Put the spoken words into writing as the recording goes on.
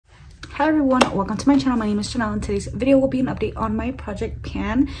Hi everyone, welcome to my channel. My name is Janelle and today's video will be an update on my project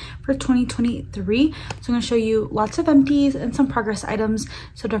pan for 2023. So I'm going to show you lots of empties and some progress items.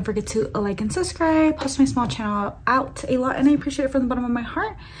 So don't forget to like and subscribe. Helps my small channel out a lot and I appreciate it from the bottom of my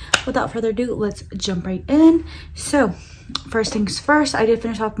heart. Without further ado, let's jump right in. So first things first, I did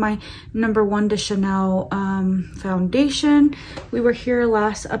finish off my #1 de Chanel foundation. We were here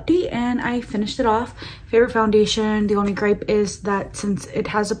last update and I finished it off. Favorite foundation. The only gripe is that since it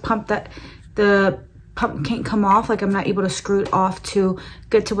has a pump that the pump can't come off, like I'm not able to screw it off to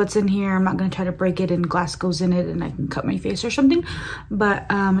get to what's in here. I'm not going to try to break it and glass goes in it and I can cut my face or something. But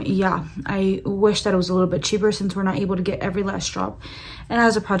yeah, I wish that it was a little bit cheaper since we're not able to get every last drop. And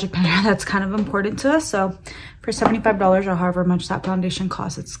as a project planner, that's kind of important to us. So for $75 or however much that foundation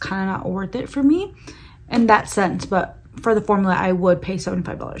costs, it's kind of not worth it for me in that sense. But for the formula, I would pay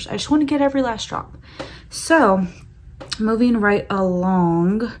 $75. I just want to get every last drop. So moving right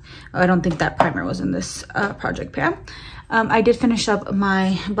along, I don't think that primer was in this project pan. I did finish up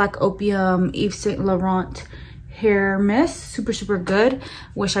my Black Opium Yves Saint Laurent hair mist. Super good.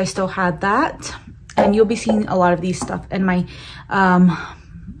 Wish I still had that. And you'll be seeing a lot of these stuff in my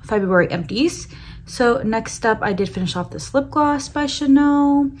February empties. So next up, I did finish off this lip gloss by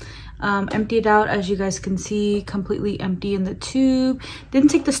Chanel. Emptied out, as you guys can see, completely empty in the tube. Didn't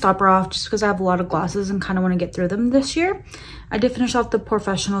take the stopper off just because I have a lot of glosses and kind of want to get through them this year. I did finish off the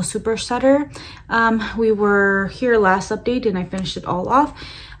Professional Super Setter. We were here last update and I finished it all off.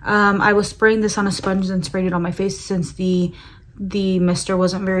 I was spraying this on a sponge and sprayed it on my face since the mister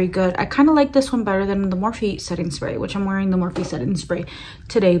wasn't very good. I kind of like this one better than the Morphe setting spray, which I'm wearing the Morphe setting spray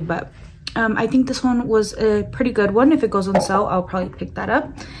today, but I think this one was a pretty good one. If it goes on sale, I'll probably pick that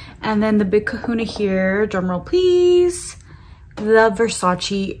up. And then the big kahuna here, drumroll please, the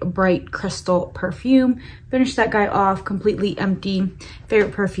Versace Bright Crystal perfume. Finished that guy off completely empty.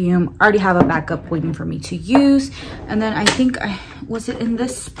 Favorite perfume. Already have a backup waiting for me to use. And then I think was it in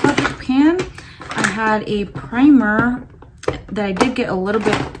this project pan? I had a primer that I did get a little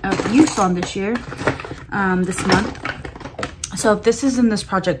bit of use on this year, this month. So if this is in this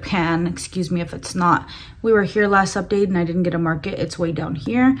project pan, excuse me if it's not, we were here last update and I didn't get to mark it. It's way down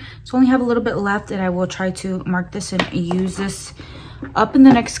here. So I only have a little bit left and I will try to mark this and use this up in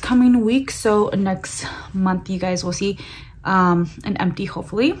the next coming week. So next month you guys will see an empty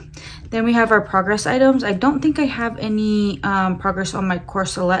hopefully. Then we have our progress items. I don't think I have any progress on my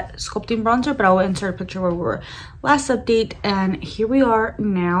Corselet sculpting bronzer, but I will insert a picture where we were last update and here we are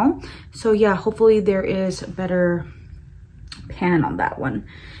now. So yeah, hopefully there is better pan on that one.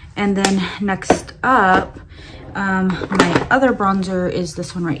 And then next up, my other bronzer is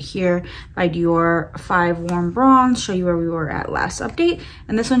this one right here by Dior 5 Warm Bronze. Show you where we were at last update,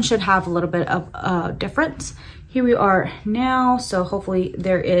 and this one should have a little bit of difference. Here we are now, so hopefully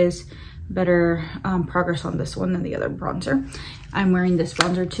there is better progress on this one than the other bronzer. I'm wearing this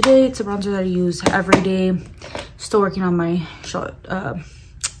bronzer today. It's a bronzer that I use every day. Still working on my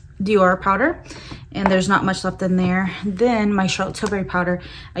Dior powder, and there's not much left in there. Then my Charlotte Tilbury powder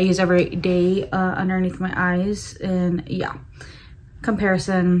I use every day underneath my eyes, and yeah,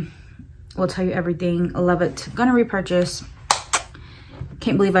 comparison will tell you everything. I love it. Gonna repurchase.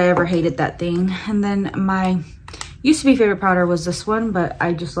 Can't believe I ever hated that thing. And then my used to be favorite powder was this one, but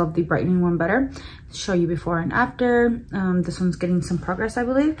I just love the brightening one better. Show you before and after. This one's getting some progress, I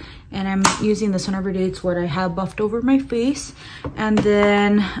believe, and I'm using this one every day. It's what I have buffed over my face. And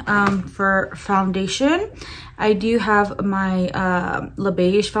then for foundation, I do have my Le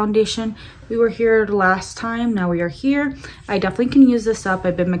Beige foundation. We were here last time, now we are here. I definitely can use this up.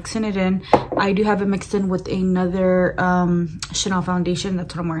 I've been mixing it in. I do have it mixed in with another Chanel foundation.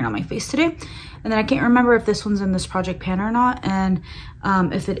 That's what I'm wearing on my face today. And then I can't remember if this one's in this project pan or not, and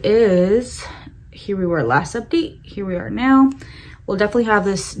if it is, here we were last update, here we are now. We'll definitely have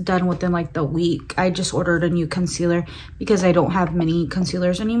this done within like the week. I just ordered a new concealer because I don't have many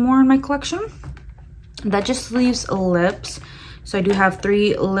concealers anymore in my collection. That just leaves lips. So I do have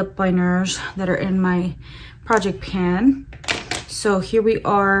 3 lip liners that are in my project pan. So here we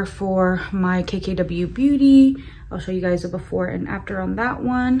are for my KKW Beauty. I'll show you guys a before and after on that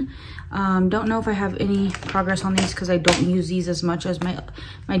one. Don't know if I have any progress on these because I don't use these as much as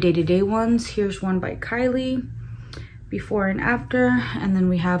my day-to-day ones. Here's one by Kylie, before and after. And then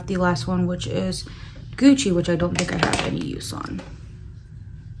we have the last one, which is Gucci, which I don't think I have any use on.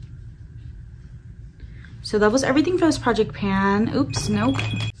 So that was everything for this project pan. Oops, nope.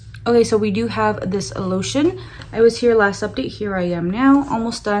 Okay, so we do have this lotion. I was here last update. Here I am now,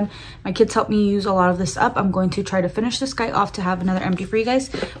 almost done. My kids helped me use a lot of this up. I'm going to try to finish this guy off to have another empty for you guys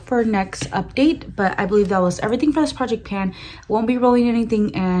for next update. But I believe that was everything for this project pan. Won't be rolling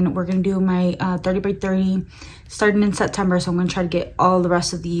anything, and we're gonna do my 30 by 30 starting in September. So I'm gonna try to get all the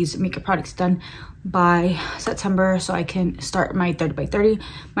rest of these makeup products done by September so I can start my 30 by 30.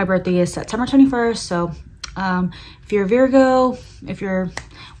 My birthday is September 21st, so if you're a Virgo, if you're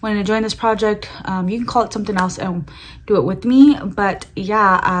wanting to join this project, you can call it something else and do it with me. But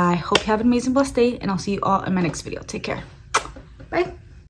yeah, I hope you have an amazing blessed day, and I'll see you all in my next video. Take care. Bye.